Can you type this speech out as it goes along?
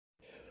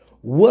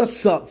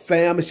What's up,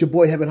 fam? It's your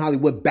boy Heaven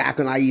Hollywood back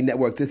on IE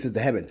Network. This is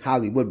the Heaven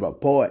Hollywood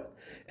Report,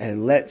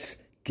 and let's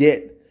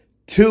get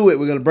to it.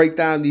 We're gonna break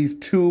down these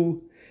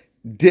two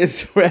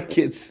diss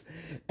records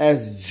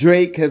as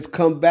Drake has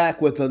come back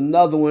with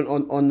another one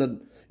on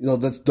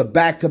the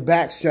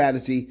back-to-back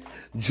strategy.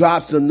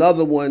 Drops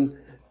another one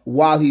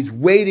while he's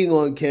waiting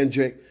on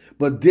Kendrick,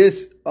 but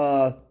this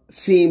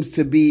seems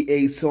to be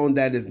a song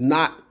that is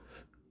not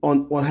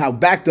on how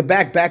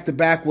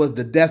back-to-back was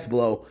the death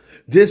blow.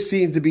 This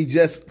seems to be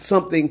just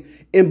something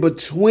in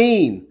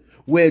between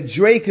where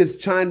Drake is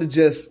trying to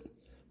just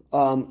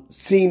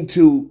seem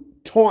to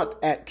taunt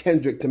at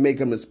Kendrick to make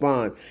him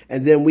respond.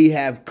 And then we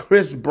have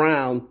Chris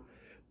Brown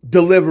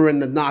delivering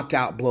the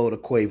knockout blow to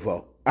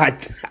Quavo,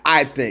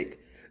 I think.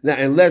 Now,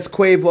 unless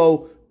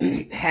Quavo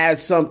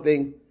has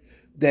something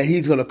that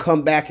he's going to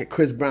come back at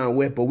Chris Brown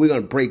with, but we're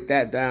going to break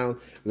that down.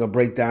 We're going to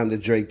break down the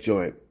Drake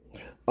joint.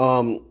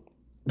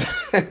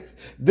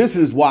 This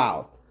is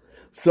wild.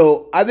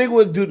 So I think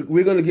we're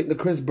going to get the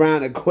Chris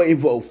Brown and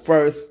Quavo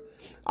first.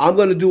 I'm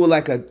going to do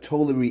like a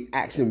total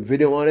reaction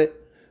video on it.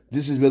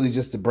 This is really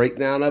just a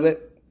breakdown of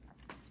it.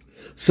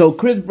 So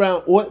Chris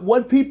Brown,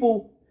 what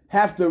people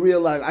have to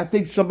realize, I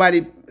think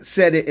somebody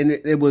said it, and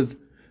it was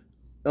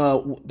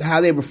how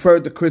they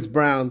referred to Chris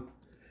Brown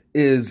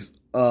is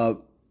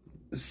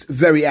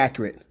very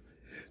accurate.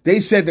 They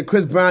said that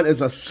Chris Brown is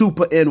a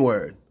super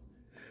N-word,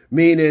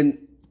 meaning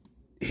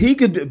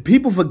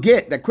people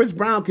forget that Chris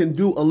Brown can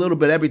do a little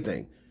bit of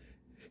everything.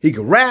 He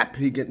can rap,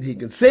 he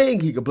can sing,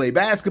 he can play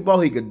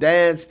basketball, he can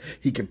dance,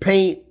 he can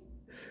paint.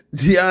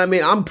 You know what I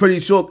mean? I'm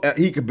pretty sure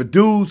he can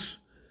produce.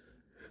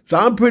 So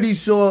I'm pretty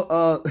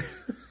sure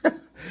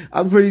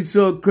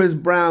Chris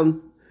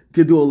Brown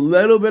could do a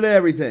little bit of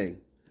everything.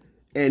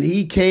 And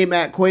he came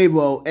at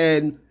Quavo,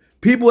 and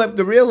people have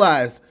to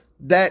realize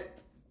that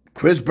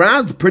Chris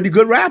Brown's a pretty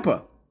good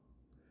rapper.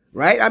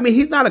 Right? I mean,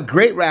 he's not a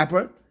great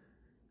rapper,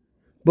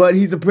 but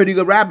he's a pretty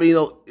good rapper. You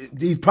know,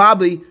 he's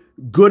probably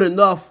good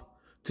enough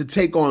to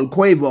take on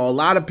Quavo. A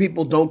lot of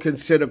people don't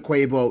consider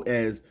Quavo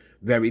as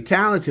very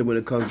talented when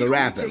it comes to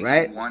rapping,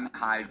 right?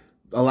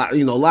 A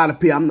lot of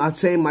people, I'm not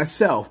saying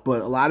myself,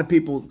 but a lot of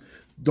people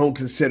don't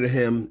consider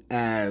him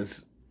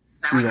as,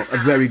 a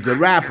very good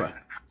rapper.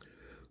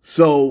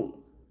 So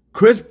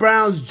Chris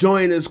Brown's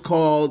joint is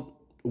called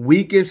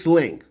Weakest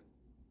Link,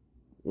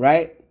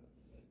 right?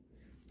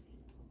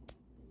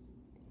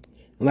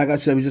 Like I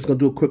said, we're just going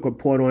to do a quick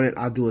report on it.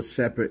 I'll do a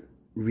separate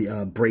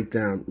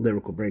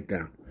lyrical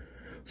breakdown.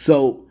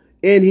 So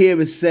in here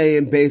it's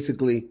saying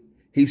basically,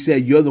 he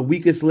said, you're the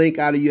weakest link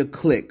out of your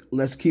clique.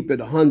 Let's keep it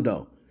a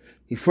hundo.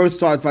 He first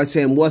starts by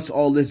saying, what's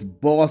all this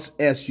boss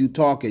S you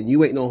talking?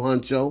 You ain't no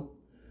huncho.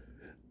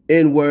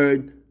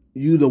 N-word,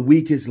 you the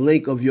weakest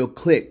link of your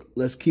clique.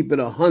 Let's keep it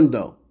a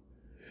hundo.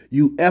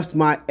 You F'd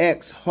my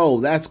ex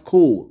ho. That's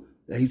cool.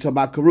 He talking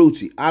about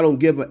Karuchi. I don't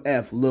give a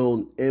F,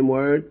 little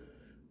N-word.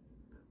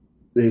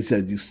 He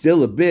said, you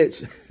still a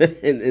bitch.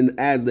 and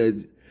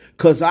ad-libs,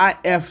 because I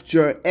F'd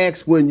your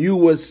ex when you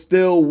were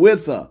still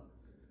with her.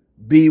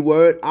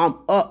 B-word, I'm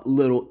up,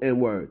 little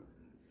N-word.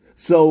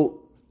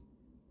 So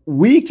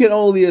we can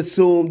only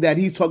assume that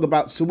he's talking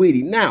about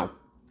Saweetie. Now,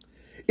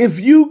 if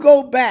you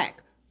go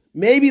back,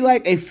 maybe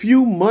like a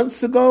few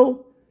months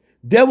ago,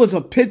 there was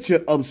a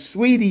picture of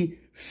Saweetie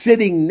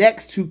sitting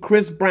next to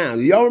Chris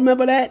Brown. Y'all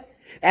remember that?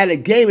 At a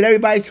game, and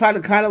everybody tried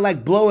to kind of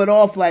like blow it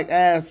off like,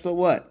 so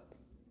what?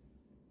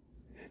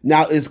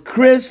 Now, is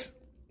Chris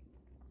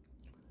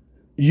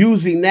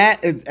using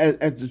that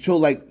as the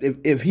troll? Like,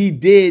 if he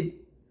did,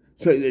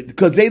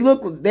 because they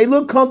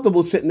look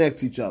comfortable sitting next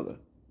to each other,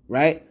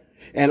 right?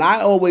 And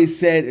I always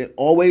said,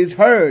 always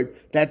heard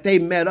that they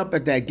met up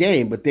at that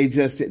game, but they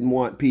just didn't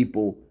want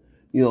people,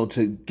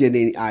 to get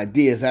any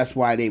ideas. That's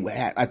why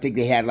I think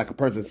they had like a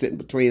person sitting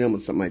between them or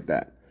something like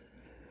that.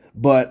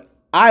 But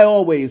I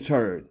always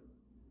heard.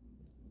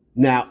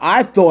 Now,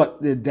 I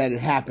thought that it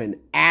happened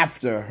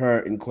after her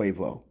and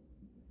Quavo.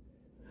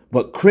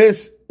 But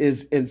Chris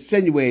is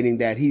insinuating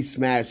that he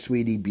smashed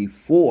Saweetie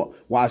before,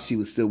 while she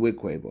was still with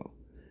Quavo.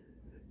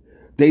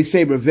 They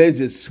say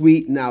revenge is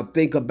sweet. Now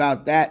think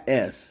about that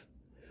S.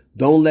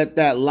 Don't let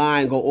that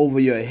line go over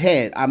your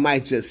head. I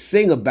might just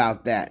sing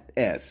about that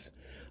S.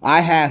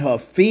 I had her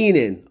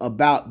fiending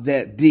about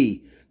that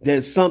D.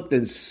 There's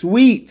something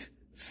sweet,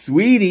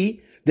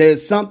 sweetie.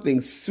 There's something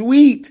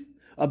sweet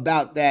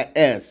about that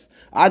S.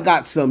 I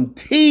got some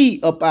T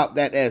about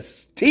that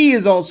S. T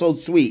is also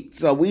sweet.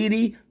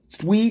 Sweetie.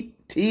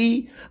 Sweet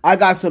tea. I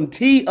got some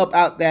tea up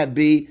out that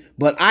B,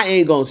 but I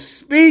ain't gonna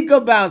speak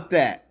about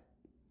that.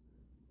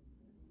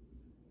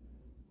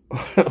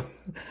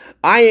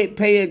 I ain't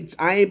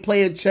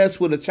playing chess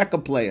with a checker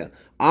player.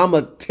 I'm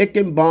a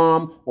ticking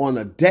bomb on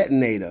a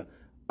detonator.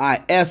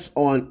 I S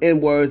on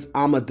N-words.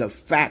 I'm a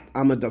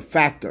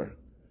defactor.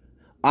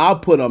 I'll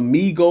put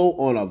amigo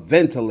on a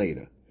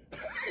ventilator.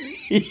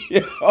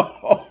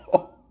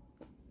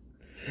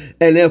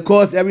 And then, of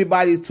course,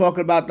 everybody's talking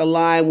about the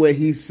line where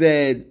he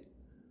said,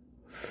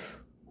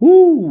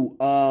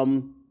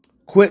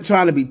 quit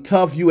trying to be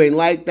tough. You ain't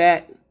like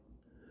that.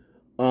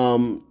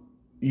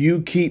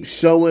 you keep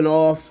showing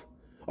off.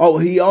 Oh,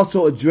 he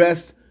also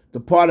addressed the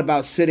part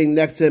about sitting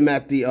next to him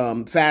at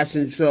the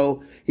fashion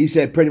show. He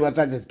said pretty much,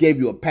 I just gave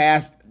you a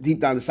pass deep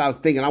down the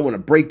South thinking I want to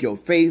break your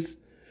face.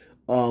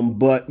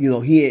 But, you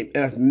know, he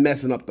ain't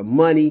messing up the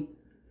money.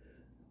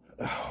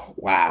 Oh,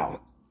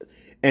 wow.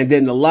 And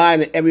then the line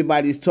that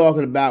everybody's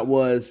talking about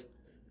was,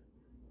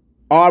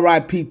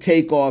 R.I.P.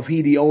 Takeoff,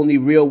 he the only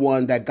real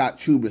one that got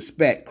true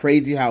respect.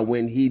 Crazy how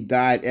when he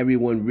died,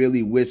 everyone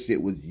really wished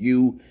it was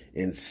you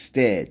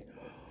instead.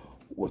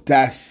 Well,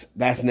 that's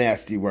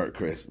nasty work,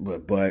 Chris.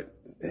 But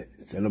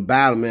it's in a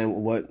battle, man.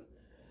 What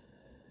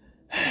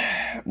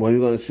are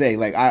you gonna say?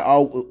 Like I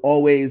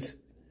always,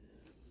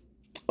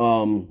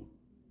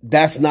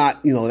 that's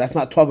not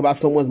talking about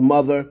someone's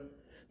mother,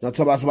 not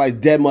talking about somebody's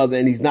dead mother,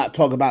 and he's not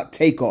talking about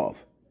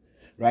Takeoff,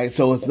 right?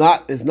 So it's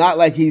not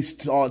like he's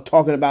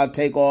talking about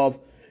Takeoff,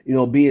 you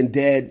know, being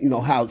dead, you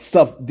know, how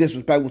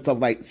disrespectful stuff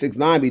like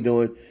 6ix9ine be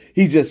doing.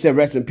 He just said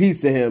rest in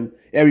peace to him.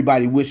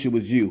 Everybody wish it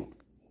was you.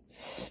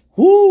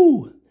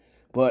 Whoo!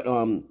 But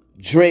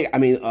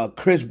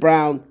Chris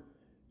Brown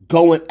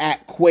going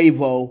at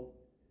Quavo,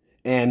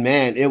 and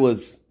man, it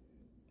was.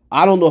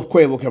 I don't know if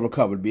Quavo can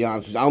recover. To be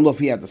honest with you, I don't know if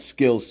he had the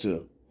skills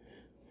to.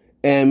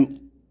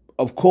 And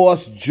of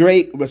course,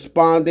 Drake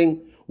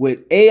responding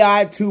with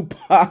AI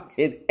 2PAC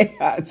and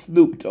AI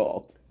Snoop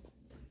Dogg.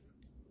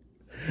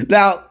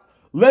 Now,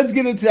 let's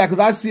get into that because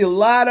I see a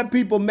lot of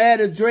people mad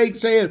at Drake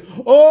saying,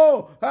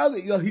 "Oh,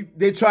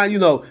 they're trying." You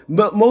know,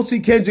 mostly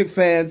Kendrick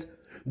fans.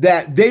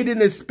 That they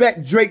didn't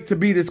expect Drake to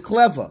be this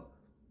clever.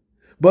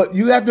 But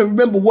you have to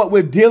remember what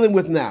we're dealing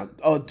with now.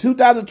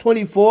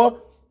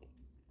 2024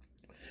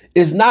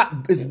 is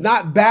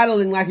not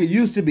battling like it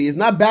used to be. It's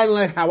not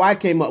battling like how I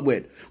came up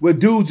with, where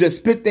dudes just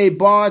spit their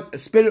bars,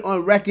 spit it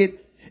on record,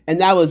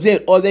 and that was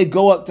it. Or they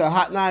go up to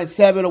Hot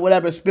 97 or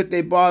whatever, spit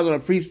their bars on a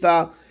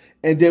freestyle,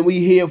 and then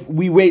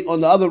we wait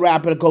on the other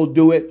rapper to go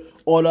do it,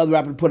 or the other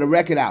rapper to put a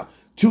record out.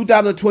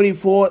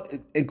 2024,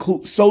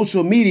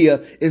 social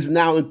media is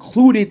now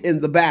included in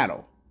the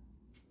battle.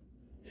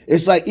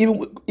 It's like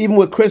even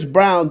with Chris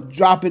Brown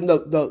dropping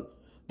the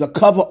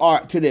cover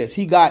art to this,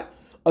 he got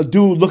a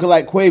dude looking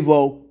like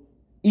Quavo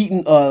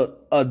eating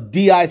a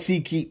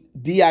DICK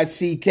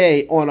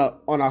on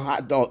a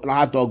hot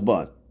dog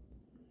bun.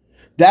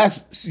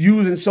 That's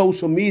using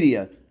social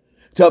media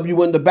to help you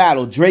win the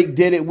battle. Drake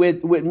did it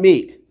with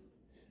Meek,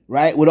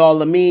 right? With all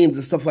the memes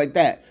and stuff like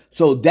that.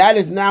 So that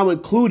is now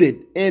included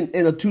in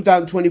a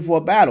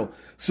 2024 battle.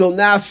 So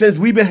now since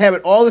we've been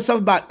having all this stuff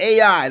about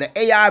AI, the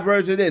AI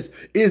version of this,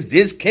 is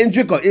this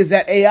Kendrick or is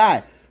that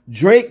AI?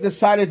 Drake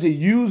decided to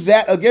use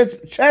that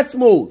against chess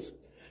moves.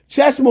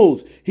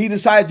 He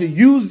decided to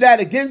use that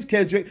against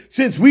Kendrick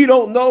since we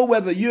don't know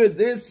whether you're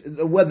this,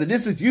 whether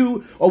this is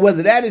you or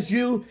whether that is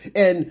you.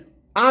 And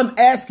I'm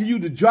asking you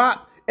to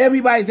drop.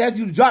 Everybody's asking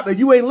you to drop and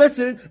you ain't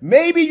listening.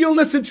 Maybe you'll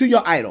listen to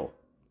your idol.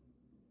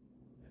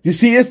 You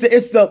see, it's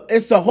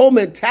the whole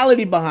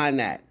mentality behind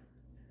that.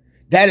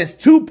 That is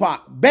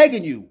 2PAC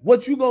begging you,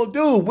 what you gonna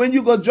do, when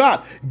you gonna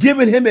drop,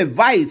 giving him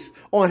advice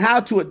on how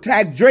to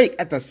attack Drake.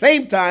 At the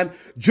same time,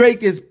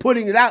 Drake is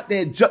putting it out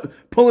there,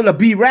 pulling a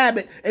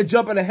B-rabbit and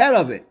jumping ahead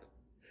of it.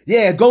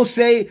 Yeah, go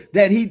say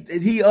that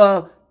he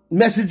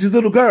messages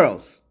little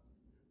girls,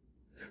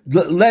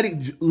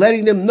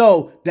 letting them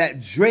know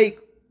that Drake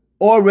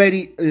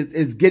already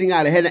is getting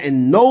out ahead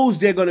and knows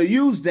they're gonna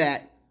use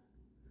that.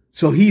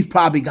 So he's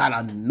probably got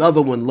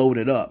another one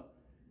loaded up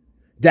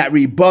that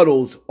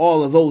rebuttals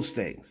all of those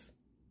things.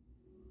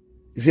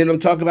 You see what I'm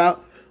talking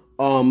about?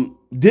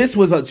 This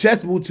was a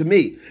chess move to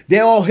me.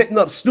 They're all hitting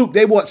up Snoop.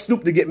 They want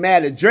Snoop to get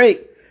mad at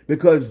Drake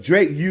because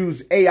Drake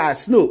used AI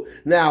Snoop.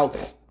 Now,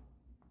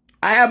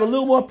 I have a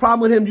little more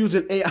problem with him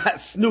using AI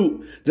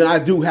Snoop than I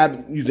do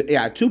have using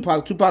AI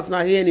 2PAC. 2PAC's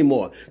not here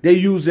anymore. They're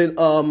using,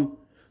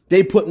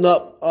 they putting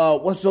up,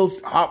 what's those,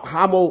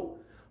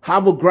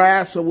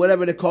 homographs or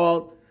whatever they're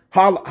called.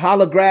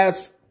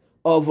 Holograms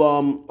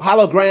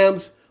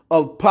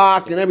of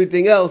Pac and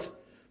everything else.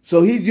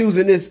 So he's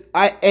using this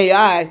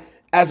AI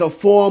as a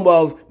form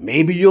of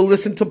maybe you'll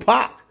listen to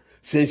Pac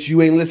since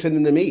you ain't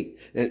listening to me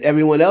and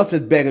everyone else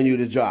is begging you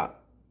to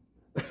drop.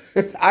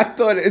 I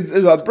thought it's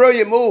a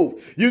brilliant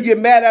move. You get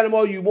mad at him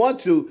all you want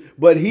to,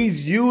 but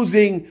he's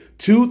using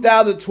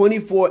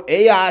 2024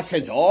 AI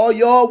since all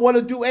y'all want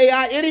to do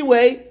AI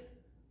anyway.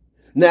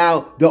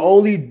 Now, the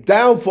only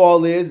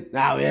downfall is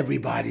now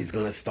everybody's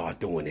going to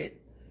start doing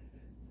it.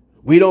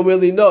 We don't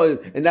really know.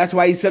 And that's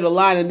why he said a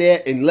line in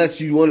there,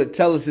 unless you want to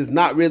tell us it's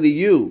not really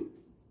you.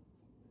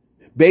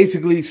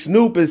 Basically,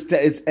 Snoop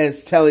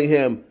is telling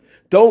him,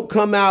 don't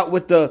come out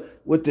with the,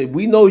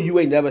 we know you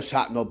ain't never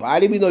shot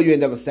nobody. We know you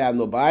ain't never stabbed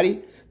nobody.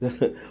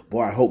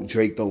 Boy, I hope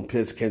Drake don't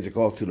piss Kendrick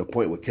off to the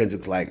point where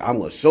Kendrick's like, I'm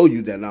going to show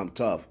you that I'm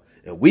tough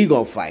and we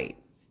going to fight.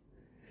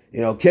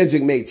 You know,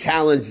 Kendrick may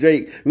challenge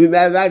Drake. I mean,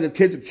 imagine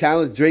Kendrick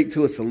challenge Drake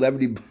to a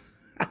celebrity.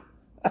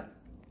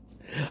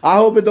 I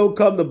hope it don't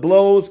come to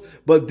blows,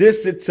 but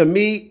this, to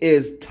me,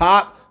 is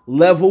top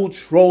level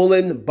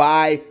trolling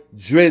by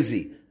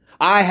Drizzy.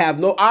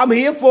 I'm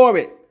here for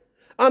it.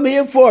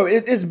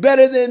 It's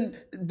better than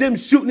them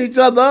shooting each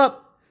other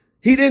up.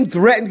 He didn't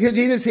threaten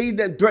Kendrick. He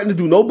didn't threaten to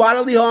do no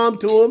bodily harm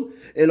to him.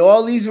 In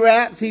all these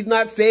raps, he's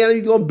not saying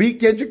he's going to beat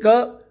Kendrick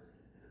up.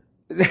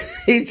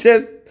 He's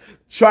just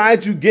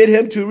trying to get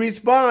him to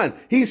respond.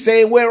 He's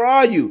saying, where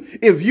are you?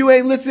 If you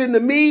ain't listening to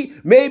me,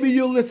 maybe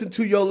you'll listen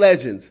to your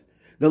legends.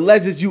 The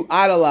legends you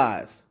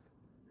idolize.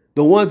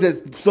 The ones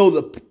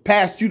that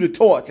passed you the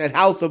torch at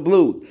House of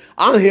Blues.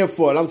 I'm here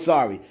for it. I'm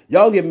sorry.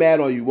 Y'all get mad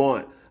all you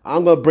want.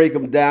 I'm going to break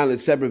them down in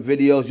separate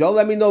videos. Y'all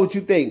let me know what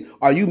you think.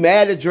 Are you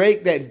mad at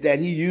Drake that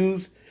he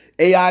used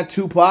AI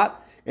 2PAC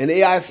and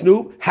AI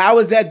Snoop? How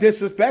is that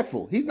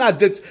disrespectful? He's not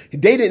they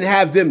didn't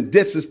have them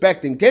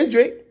disrespecting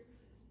Kendrick.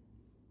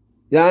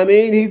 You know what I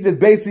mean? He just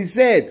basically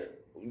said,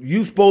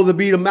 you supposed to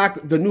be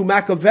the new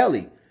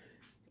Machiavelli.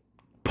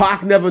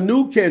 Pac never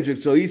knew Kendrick,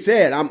 so he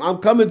said, I'm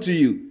coming to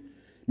you.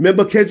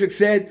 Remember Kendrick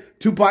said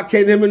Tupac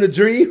came to him in a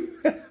dream?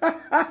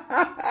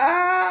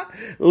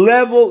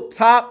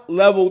 Top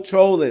level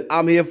trolling.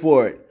 I'm here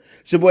for it.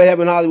 It's your boy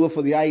Heaven Hollywood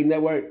for the IE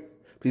Network.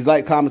 Please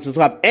like, comment,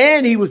 subscribe.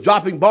 And he was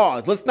dropping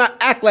bars. Let's not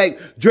act like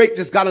Drake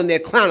just got on there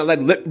clowning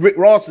like Rick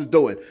Ross is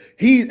doing.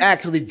 He's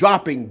actually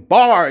dropping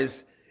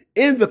bars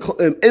in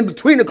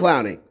between the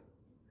clowning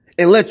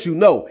and let you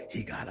know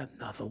he got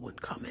another one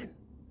coming.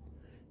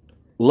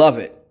 Love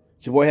it.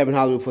 It's your boy Heaven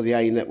Hollywood for the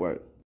IE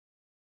Network.